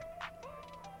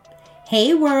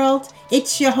Hey world,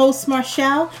 it's your host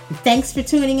Marshall, and thanks for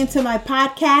tuning into my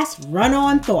podcast, Run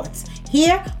On Thoughts.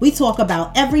 Here we talk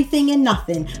about everything and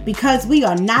nothing because we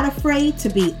are not afraid to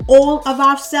be all of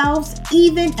ourselves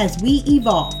even as we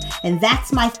evolve. And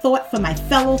that's my thought for my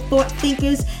fellow thought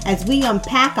thinkers as we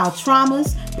unpack our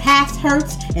traumas, past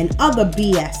hurts, and other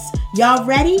BS. Y'all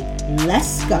ready?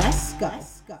 Let's go.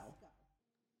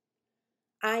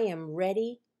 I am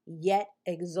ready yet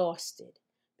exhausted.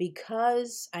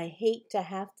 Because I hate to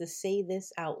have to say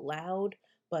this out loud,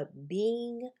 but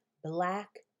being Black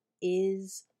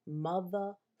is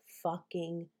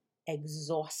motherfucking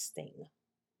exhausting,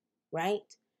 right?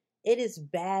 It is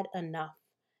bad enough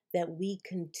that we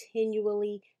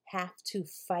continually have to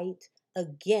fight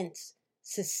against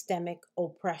systemic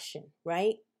oppression,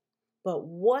 right? But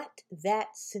what that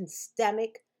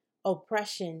systemic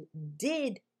oppression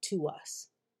did to us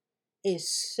is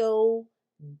so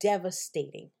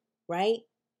devastating, right?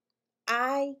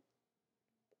 I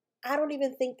don't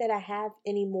even think that I have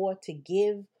any more to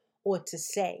give or to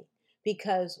say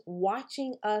because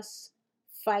watching us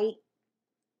fight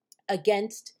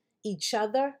against each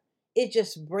other, it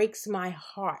just breaks my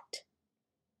heart.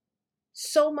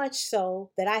 So much so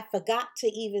that I forgot to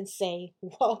even say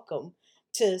welcome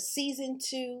to season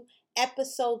 2,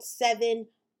 episode 7,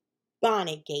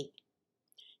 Bonnet Gate.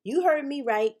 You heard me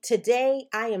right. Today,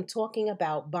 I am talking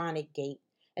about Bonnet Gate.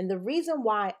 And the reason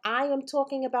why I am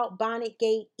talking about Bonnet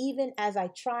Gate, even as I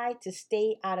try to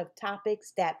stay out of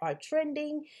topics that are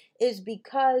trending, is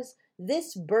because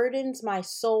this burdens my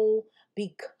soul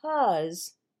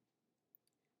because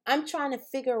I'm trying to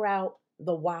figure out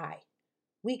the why.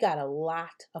 We got a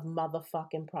lot of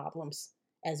motherfucking problems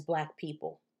as Black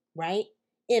people, right?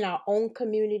 In our own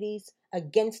communities,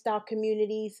 against our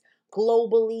communities,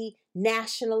 globally,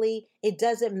 nationally, it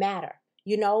doesn't matter,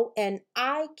 and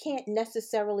I can't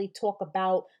necessarily talk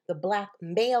about the Black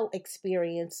male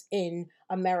experience in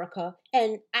America.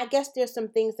 And I guess there's some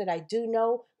things that I do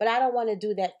know, but I don't want to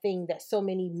do that thing that so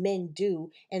many men do,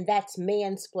 and that's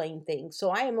mansplain things. So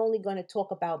I am only going to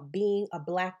talk about being a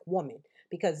Black woman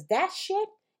because that shit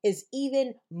is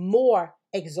even more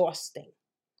exhausting.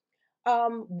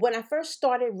 When I first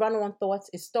started Run On Thoughts,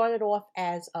 it started off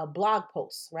as a blog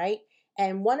post, right?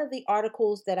 And one of the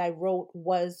articles that I wrote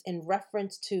was in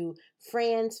reference to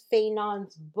Frantz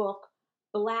Fanon's book,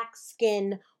 Black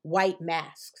Skin, White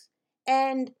Masks.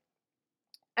 And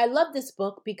I love this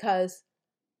book because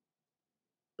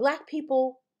Black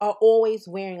people are always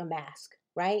wearing a mask,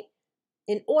 right?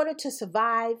 In order to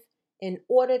survive, in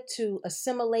order to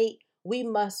assimilate, we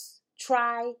must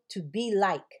try to be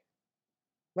like,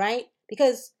 right?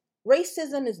 Because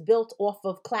racism is built off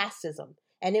of classism.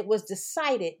 And it was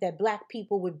decided that Black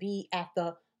people would be at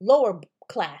the lower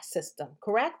class system,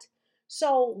 correct?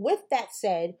 So with that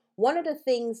said, one of the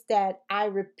things that I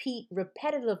repeat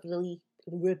repetitively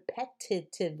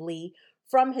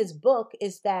from his book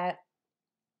is that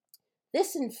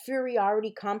this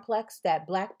inferiority complex that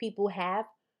Black people have,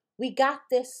 we got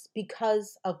this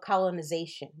because of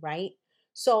colonization, right?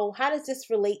 So how does this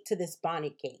relate to this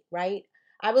Bonnet Gate, right?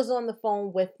 I was on the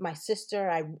phone with my sister,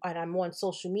 and I'm on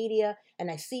social media,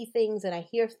 and I see things and I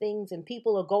hear things, and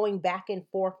people are going back and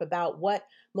forth about what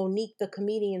Monique, the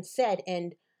comedian, said.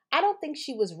 And I don't think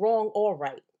she was wrong or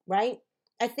right, right?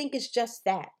 I think it's just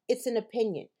that. It's an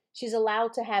opinion. She's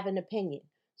allowed to have an opinion.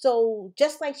 So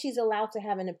just like she's allowed to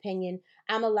have an opinion,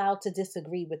 I'm allowed to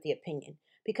disagree with the opinion.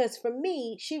 Because for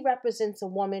me, she represents a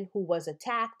woman who was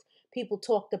attacked. People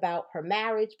talked about her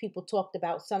marriage. People talked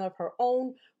about some of her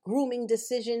own grooming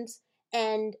decisions.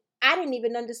 And I didn't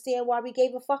even understand why we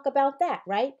gave a fuck about that,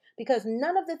 right? Because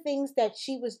none of the things that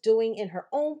she was doing in her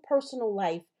own personal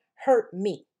life hurt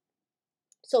me.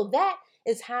 So that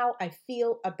is how I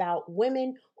feel about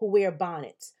women who wear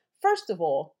bonnets. First of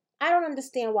all, I don't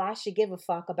understand why I should give a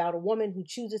fuck about a woman who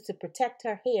chooses to protect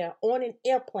her hair on an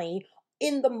airplane,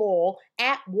 in the mall,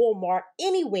 at Walmart,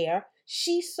 anywhere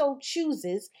she so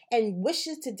chooses and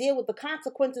wishes to deal with the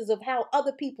consequences of how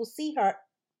other people see her,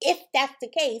 if that's the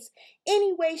case,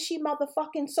 any way she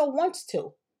motherfucking so wants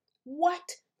to.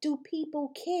 What do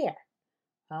people care?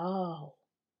 Oh,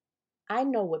 I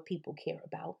know what people care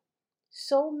about.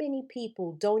 So many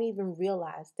people don't even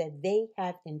realize that they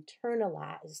have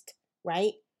internalized,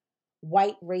 right?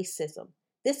 White racism.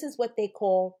 This is what they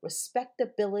call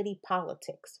respectability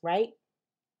politics, right?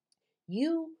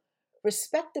 You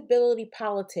respectability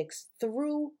politics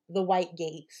through the white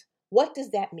gaze. What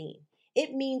does that mean?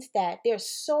 It means that there's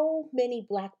so many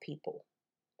Black people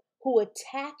who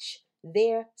attach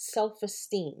their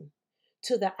self-esteem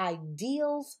to the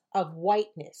ideals of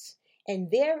whiteness. And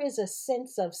there is a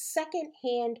sense of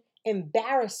secondhand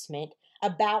embarrassment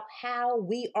about how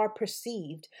we are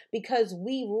perceived, because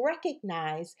we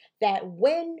recognize that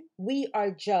when we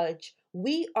are judged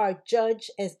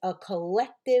as a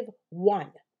collective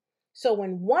one. So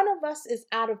when one of us is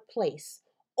out of place,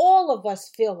 all of us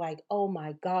feel like, oh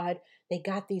my God, they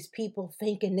got these people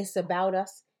thinking this about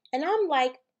us. And I'm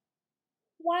like,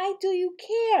 why do you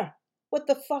care what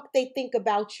the fuck they think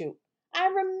about you? I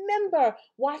remember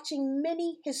watching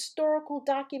many historical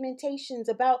documentations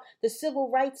about the civil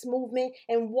rights movement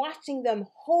and watching them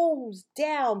hose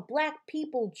down Black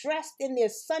people dressed in their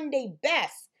Sunday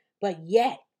best, but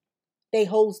yet they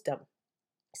hosed them.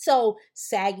 So,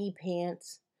 saggy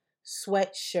pants,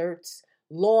 sweatshirts,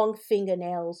 long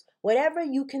fingernails, whatever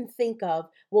you can think of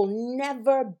will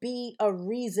never be a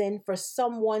reason for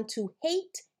someone to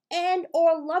hate and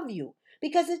or love you,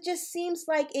 because it just seems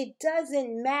like it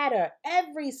doesn't matter.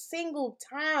 Every single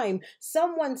time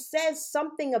someone says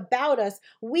something about us,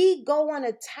 we go on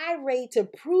a tirade to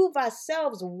prove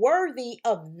ourselves worthy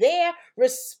of their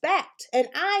respect. And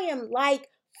I am like,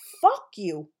 fuck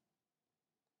you.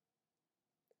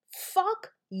 Fuck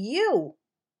you.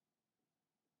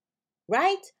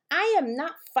 Right? I am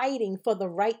not fighting for the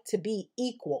right to be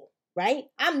equal, right?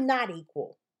 I'm not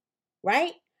equal,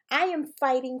 right? I am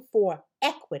fighting for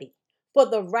equity, for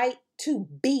the right to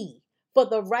be, for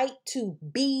the right to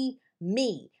be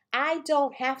me. I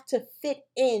don't have to fit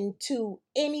into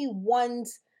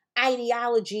anyone's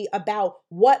ideology about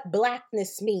what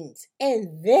Blackness means.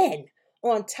 And then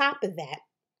on top of that,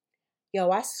 yo,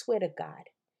 I swear to God,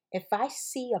 if I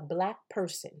see a Black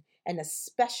person, and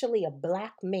especially a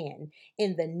Black man,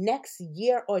 in the next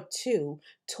year or two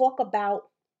talk about,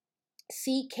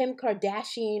 see Kim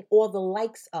Kardashian or the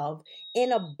likes of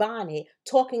in a bonnet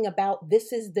talking about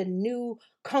this is the new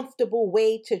comfortable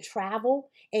way to travel,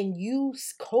 and you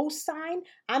co-sign,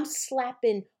 I'm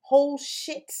slapping whole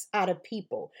shits out of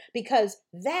people, because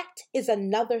that is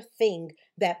another thing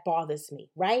that bothers me,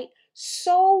 right?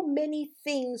 So many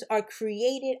things are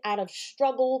created out of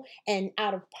struggle and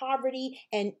out of poverty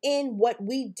and in what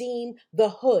we deem the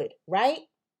hood, right?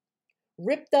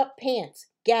 Ripped up pants,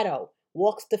 ghetto.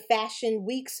 Walks to fashion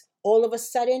weeks, all of a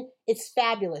sudden, it's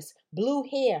fabulous. Blue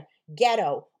hair,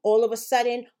 ghetto. All of a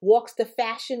sudden, walks to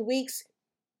fashion weeks,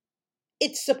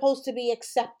 it's supposed to be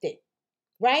accepted,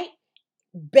 right?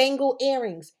 Bangle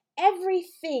earrings.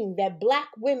 Everything that Black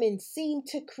women seem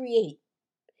to create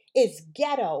is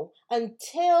ghetto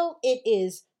until it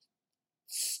is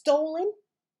stolen,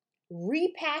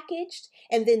 repackaged,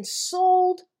 and then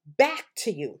sold back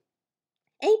to you.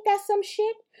 Ain't that some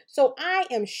shit? So I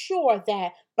am sure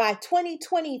that by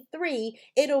 2023,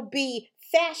 it'll be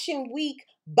Fashion Week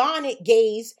bonnet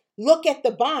gaze. Look at the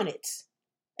bonnets.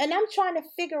 And I'm trying to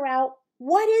figure out,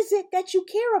 what is it that you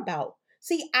care about?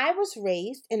 See, I was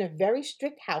raised in a very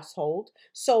strict household,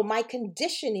 so my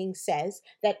conditioning says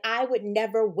that I would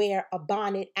never wear a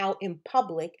bonnet out in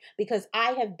public because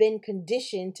I have been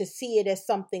conditioned to see it as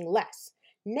something less.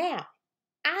 Now,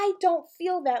 I don't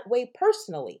feel that way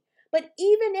personally. But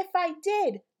even if I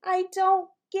did, I don't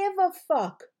give a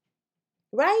fuck,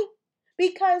 right?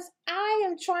 Because I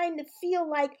am trying to feel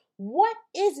like, what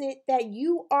is it that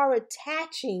you are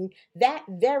attaching that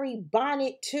very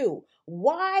bonnet to?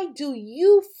 Why do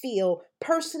you feel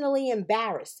personally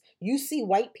embarrassed? You see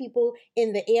white people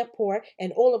in the airport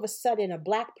and all of a sudden a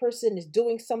Black person is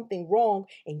doing something wrong,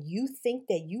 and you think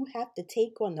that you have to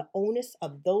take on the onus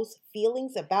of those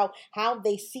feelings about how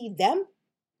they see them?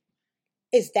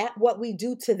 Is that what we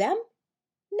do to them?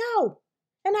 No.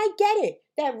 And I get it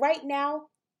that right now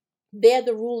they're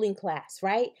the ruling class,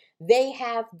 right? They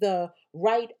have the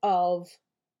right of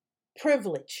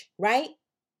privilege, right?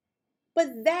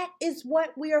 But that is what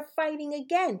we are fighting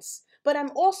against. But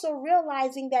I'm also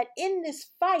realizing that in this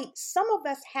fight, some of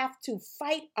us have to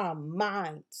fight our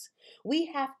minds. We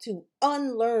have to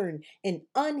unlearn and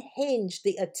unhinge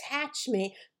the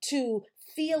attachment to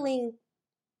feeling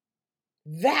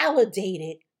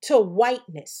validated to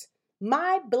whiteness.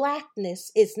 My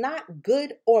Blackness is not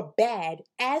good or bad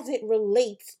as it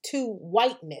relates to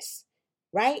whiteness,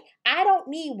 right? I don't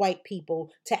need white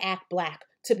people to act Black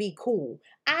to be cool.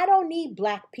 I don't need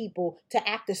Black people to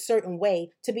act a certain way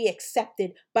to be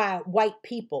accepted by white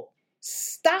people.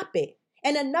 Stop it.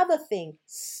 And another thing,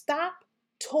 stop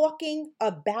talking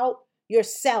about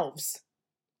yourselves,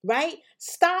 right?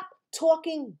 Stop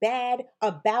talking bad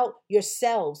about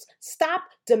yourselves. Stop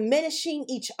diminishing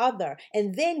each other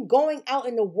and then going out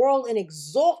in the world and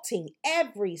exalting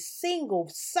every single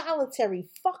solitary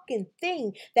fucking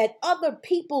thing that other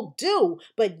people do.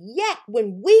 But yet,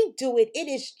 when we do it, it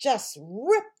is just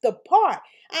ripped apart.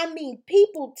 I mean,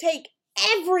 people take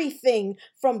everything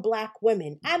from Black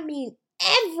women. I mean,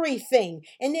 everything.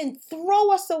 And then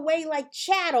throw us away like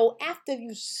chattel after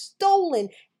you've stolen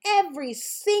every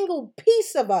single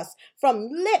piece of us, from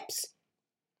lips,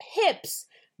 hips,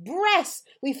 breasts.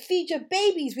 We feed your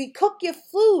babies, we cook your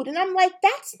food. And I'm like,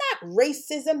 that's not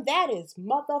racism, that is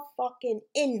motherfucking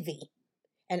envy.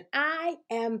 And I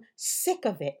am sick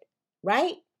of it,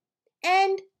 right?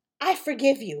 And I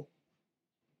forgive you.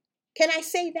 Can I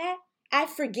say that? I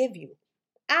forgive you.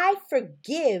 I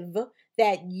forgive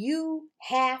that you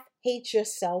half hate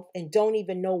yourself and don't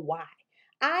even know why.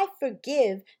 I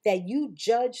forgive that you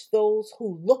judge those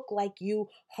who look like you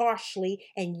harshly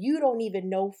and you don't even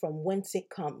know from whence it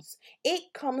comes.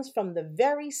 It comes from the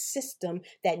very system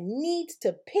that needs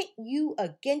to pit you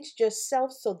against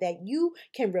yourself so that you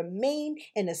can remain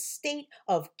in a state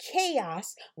of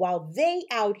chaos while they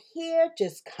out here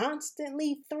just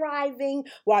constantly thriving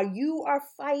while you are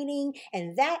fighting.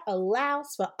 And that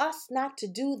allows for us not to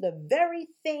do the very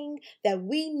thing that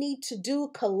we need to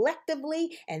do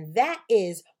collectively, and that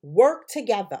is work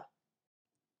together.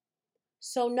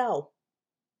 So, no,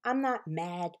 I'm not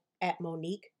mad at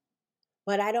Monique,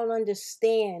 but I don't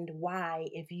understand why,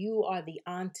 if you are the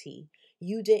auntie,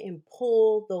 you didn't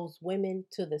pull those women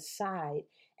to the side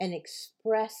and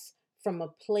express from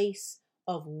a place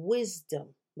of wisdom,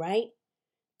 right?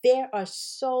 There are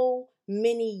so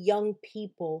many young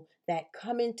people that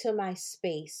come into my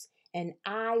space, and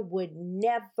I would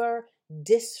never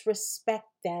disrespect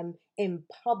them in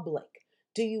public.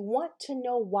 Do you want to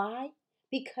know why?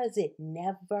 Because it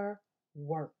never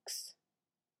works.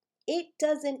 It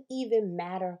doesn't even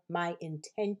matter my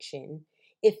intention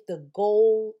if the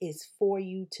goal is for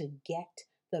you to get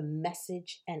the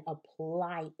message and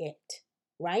apply it,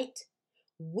 right?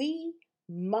 We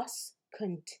must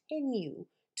continue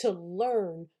to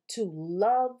learn to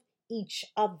love each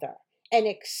other and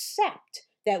accept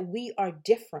that we are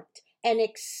different and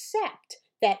accept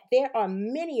that there are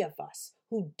many of us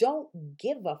who don't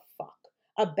give a fuck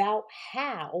about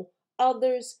how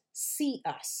others see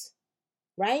us,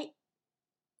 right?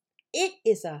 It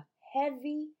is a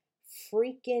heavy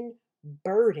freaking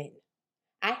burden.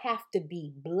 I have to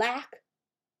be Black,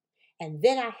 and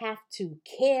then I have to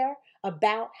care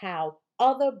about how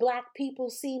other Black people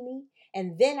see me.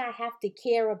 And then I have to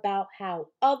care about how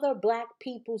other Black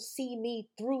people see me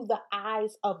through the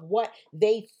eyes of what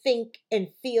they think and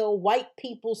feel white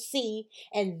people see.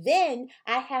 And then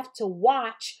I have to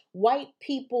watch white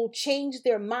people change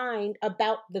their mind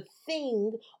about the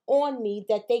thing on me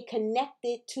that they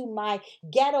connected to my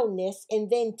ghetto-ness, and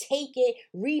then take it,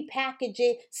 repackage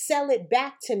it, sell it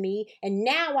back to me. And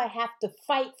now I have to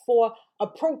fight for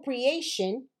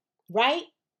appropriation, right?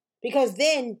 Because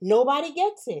then nobody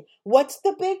gets it. What's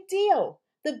the big deal?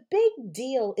 The big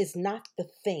deal is not the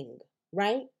thing,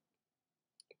 right?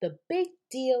 The big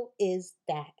deal is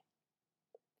that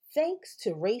thanks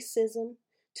to racism,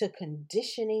 to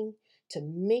conditioning, to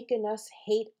making us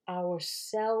hate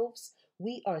ourselves,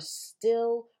 we are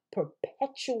still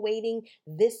perpetuating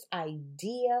this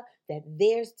idea that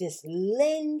there's this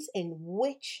lens in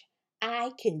which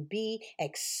I can be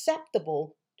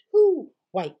acceptable to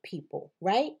white people,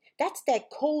 right? That's that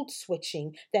code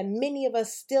switching that many of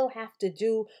us still have to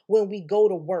do when we go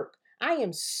to work. I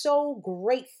am so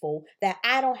grateful that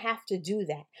I don't have to do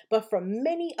that. But for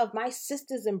many of my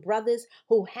sisters and brothers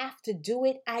who have to do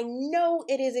it, I know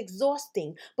it is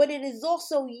exhausting. But it is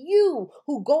also you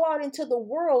who go out into the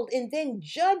world and then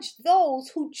judge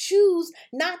those who choose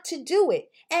not to do it,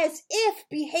 as if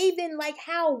behaving like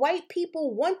how white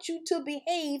people want you to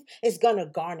behave is going to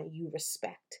garner you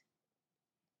respect.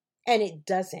 And it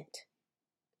doesn't.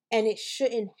 And it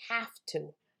shouldn't have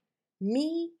to.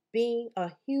 Me being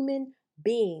a human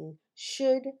being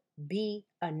should be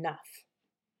enough.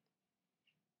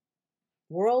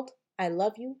 World, I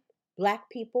love you. Black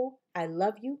people, I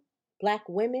love you. Black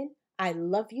women, I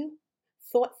love you.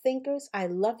 Thought thinkers, I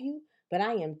love you. But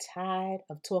I am tired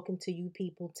of talking to you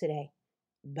people today.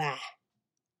 Bye.